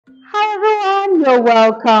So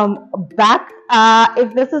welcome back.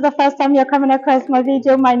 If this is the first time you're coming across my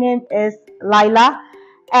video, my name is Lila,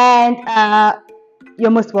 and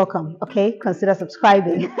you're most welcome. Okay, consider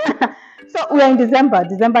subscribing. So we're in December.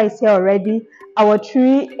 December is here already. Our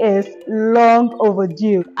tree is long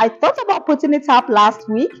overdue. I thought about putting it up last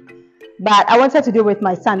week, but I wanted to do it with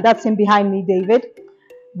my son. That's him behind me, David.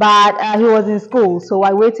 But he was in school, so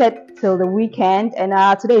I waited till the weekend. And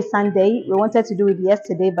today is Sunday. We wanted to do it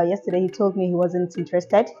yesterday, but yesterday he told me he wasn't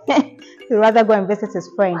interested. He'd rather go and visit his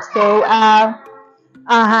friend. So I'm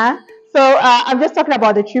just talking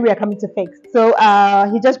about the tree we are coming to fix. So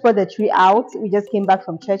he just brought the tree out. We just came back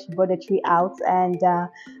from church. He brought the tree out, and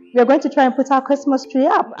we are going to try and put our Christmas tree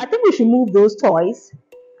up. I think we should move those toys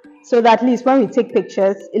so that at least when we take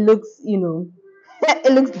pictures, it looks,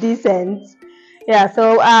 it looks decent. Yeah,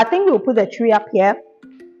 so I think we'll put the tree up here.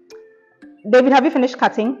 David, have you finished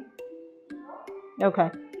cutting? Okay,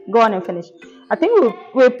 go on and finish. I think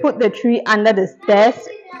we'll put the tree under the stairs.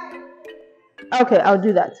 Okay, I'll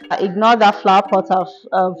do that. Ignore that flower pot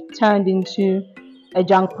I've turned into a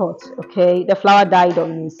junk pot. Okay, the flower died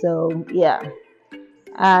on me, so yeah.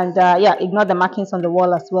 And yeah, ignore the markings on the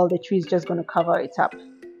wall as well. The tree is just going to cover it up.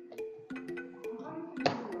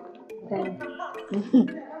 Okay.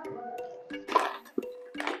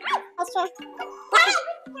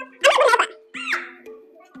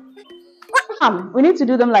 We need to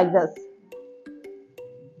do them like this.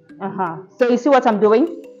 So you see what I'm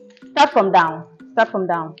doing? Start from down. Start from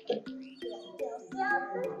down. You see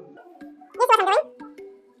what I'm doing?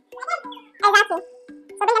 Exactly. So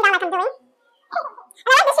bring them down like I'm doing. And I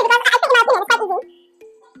like this shoe because I think in my opinion it's quite easy.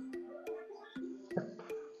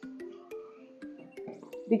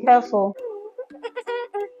 Be careful.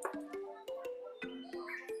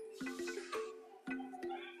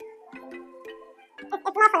 It's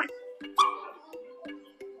more for that.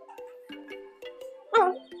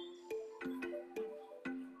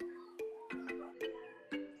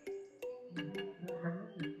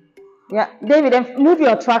 Yeah, David, move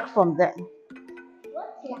your truck from there.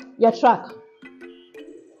 Your truck.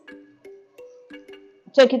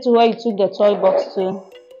 Take it to where you took the toy box to.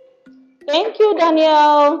 Thank you,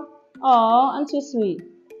 Daniel. Oh, aren't you sweet?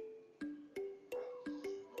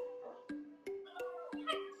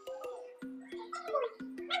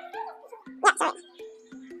 Yeah, sorry.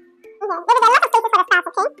 There was a lot of spaces for the staff,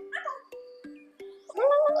 okay?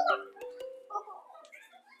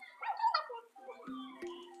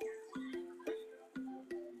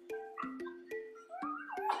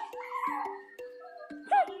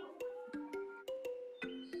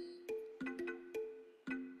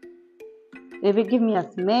 David, give me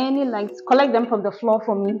as many lights. Collect them from the floor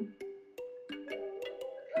for me.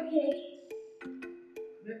 Okay.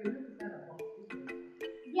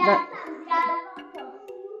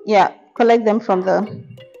 Yeah, collect them from the...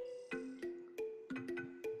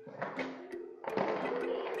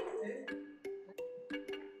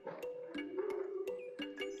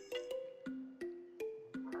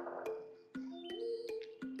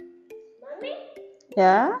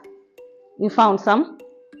 Yeah? You found some?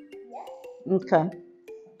 Yes. Okay. So there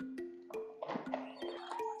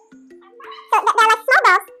are like small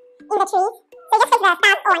balls in the tree. So you just fix the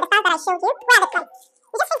stars on the stars that I showed you. Where are the lights?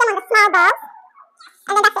 You just fix them on the small balls.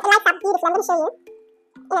 And then that's it. It lights up beautifully. I'm going to show you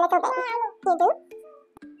in a little bit. You do?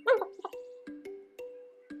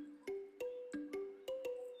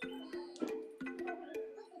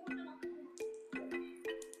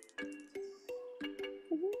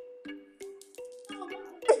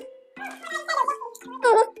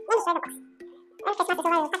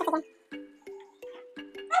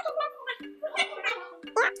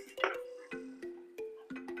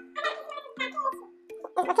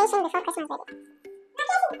 Vacation before Christmas, baby.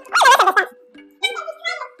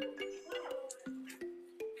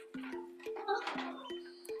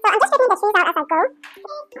 So I'm just taking the trees out as I go.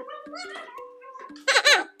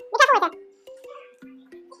 Be careful with it. Come on.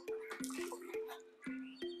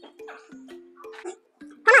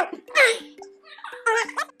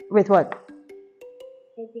 With what?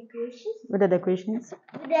 The decorations. With the decorations?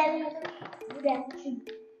 With the tree.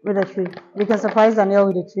 With the tree. We can surprise Daniel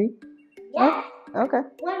with the tree? Yeah. Oh, okay.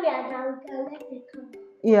 When we are done, we can let it come.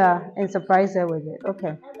 Yeah, and surprise her with it. Okay.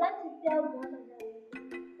 I want to tell Mama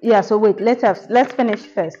that. Yeah, so wait, let's finish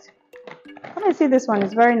first. Come and see this one.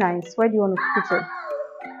 It's very nice. Where do you want to put it?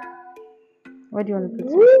 Where do you want to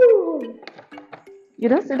put it? You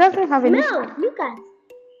don't. It doesn't have any. No, you can.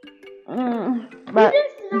 But you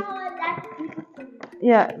just smell that beautiful.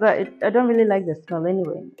 Yeah, but I don't really like the smell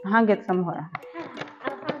anyway. Hang it somewhere.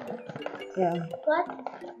 I'll hang it. Yeah. What?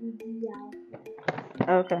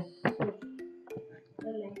 Okay.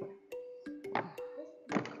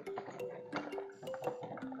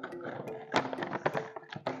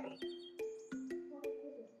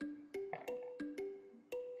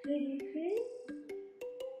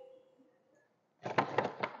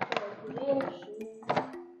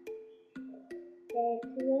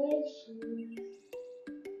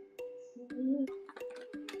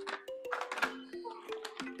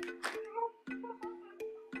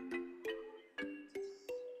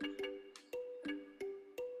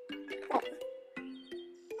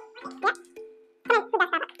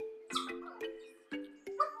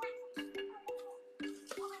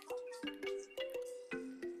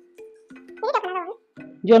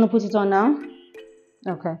 you want to put it on now?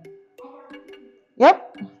 Okay.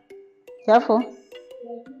 Yep. Careful.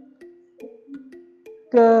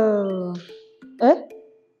 Go. Eh?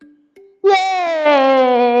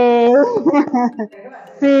 Yay!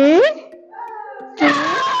 See?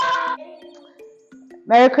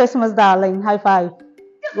 Merry Christmas, darling. High five.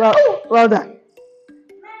 Well done.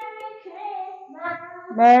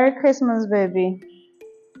 Merry Christmas, baby.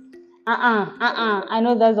 I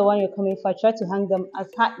know that's the one you're coming for. I tried to hang them as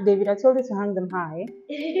high. David, I told you to hang them high.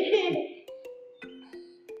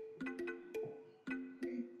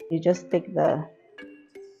 You just stick the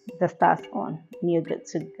stars on and you're good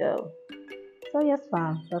to go. So yes,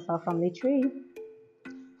 fam, that's our family tree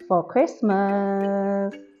for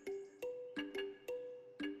Christmas.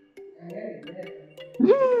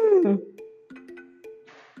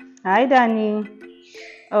 Hi, Danny.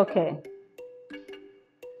 Okay.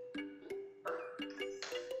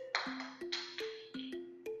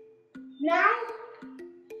 Now.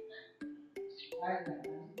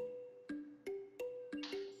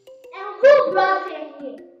 And who brought it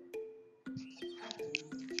here?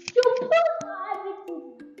 You put everything.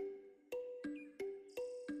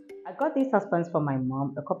 I got these husbands for my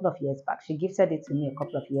mom a couple of years back. She gifted it to me a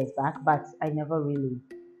couple of years back, but I never really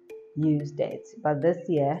used it. But this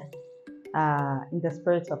year, in the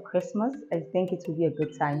spirit of Christmas, I think it will be a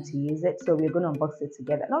good time to use it. So we're going to unbox it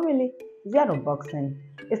together. Not really, it's an unboxing.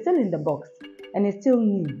 It's still in the box and it's still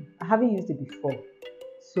new. I haven't used it before.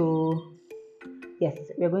 So yes,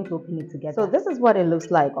 we're going to open it together. So this is what it looks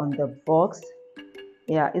like on the box.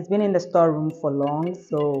 Yeah, it's been in the storeroom for long,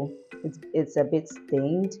 so it's a bit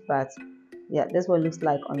stained, but yeah, this is what it looks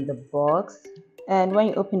like on the box. And when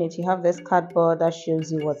you open it, you have this cardboard that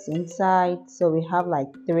shows you what's inside. So we have like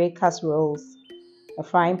 3 casseroles, a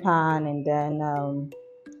frying pan, and then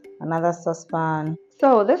another saucepan.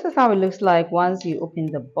 So this is how it looks like once you open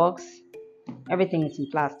the box. Everything is in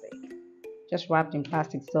plastic, just wrapped in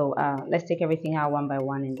plastic. So let's take everything out one by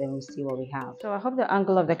one and then we'll see what we have. So I hope the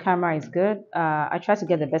angle of the camera is good. I try to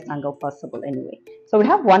get the best angle possible anyway. So we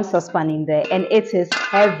have 1 saucepan in there and it is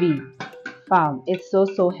heavy. It's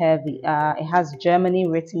so heavy. It has Germany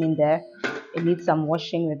written in there. It needs some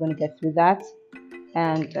washing. We're going to get through that.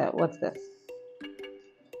 And what's this?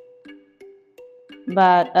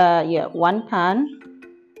 But yeah, 1 pan,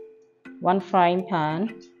 1 frying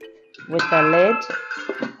pan with a lid,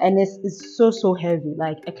 and it's so heavy.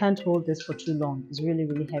 Like I can't hold this for too long. It's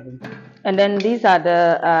really heavy. And then these are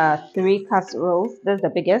the 3 casseroles. This is the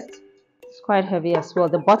biggest. It's quite heavy as well.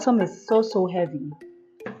 The bottom is so heavy.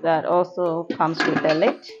 That also comes with the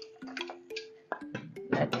lid.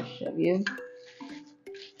 Let me show you.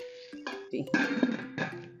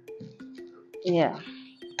 Yeah,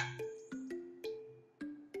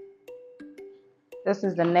 this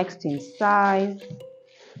is the next in size.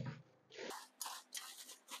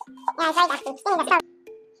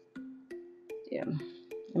 Yeah,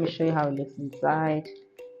 let me show you how it looks inside.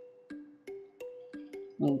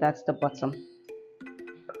 And that's the bottom.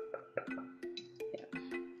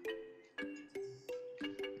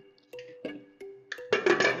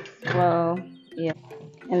 Well, yeah.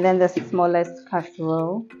 And then the smallest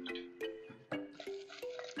casserole.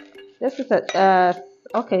 This is a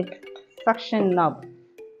okay, suction knob.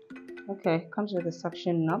 Okay, comes with a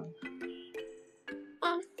suction knob.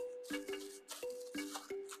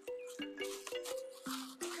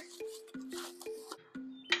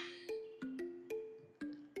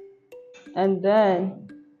 And then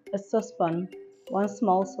a saucepan, 1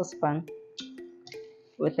 small saucepan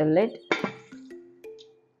with a lid.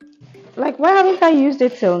 Like, why haven't I used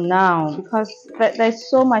it till now? Because there's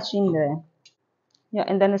so much in there. Yeah,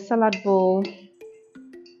 and then a salad bowl,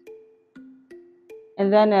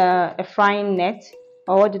 and then a frying net,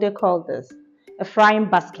 or what do they call this? A frying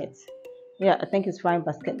basket. Yeah, I think it's frying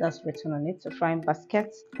basket that's written on it. A frying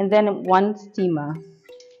basket, and then 1 steamer.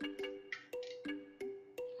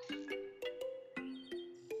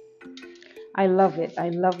 I love it. I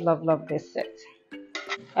love this set.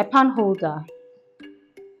 A pan holder.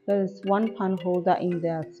 There's 1 pan holder in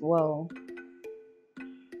there as well.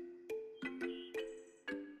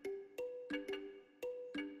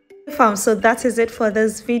 Fam, so that is it for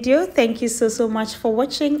this video. Thank you so much for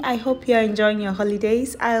watching. I hope you're enjoying your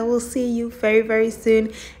holidays. I will see you very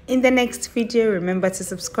soon in the next video. Remember to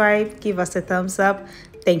subscribe, give us a thumbs up.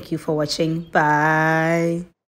 Thank you for watching. Bye.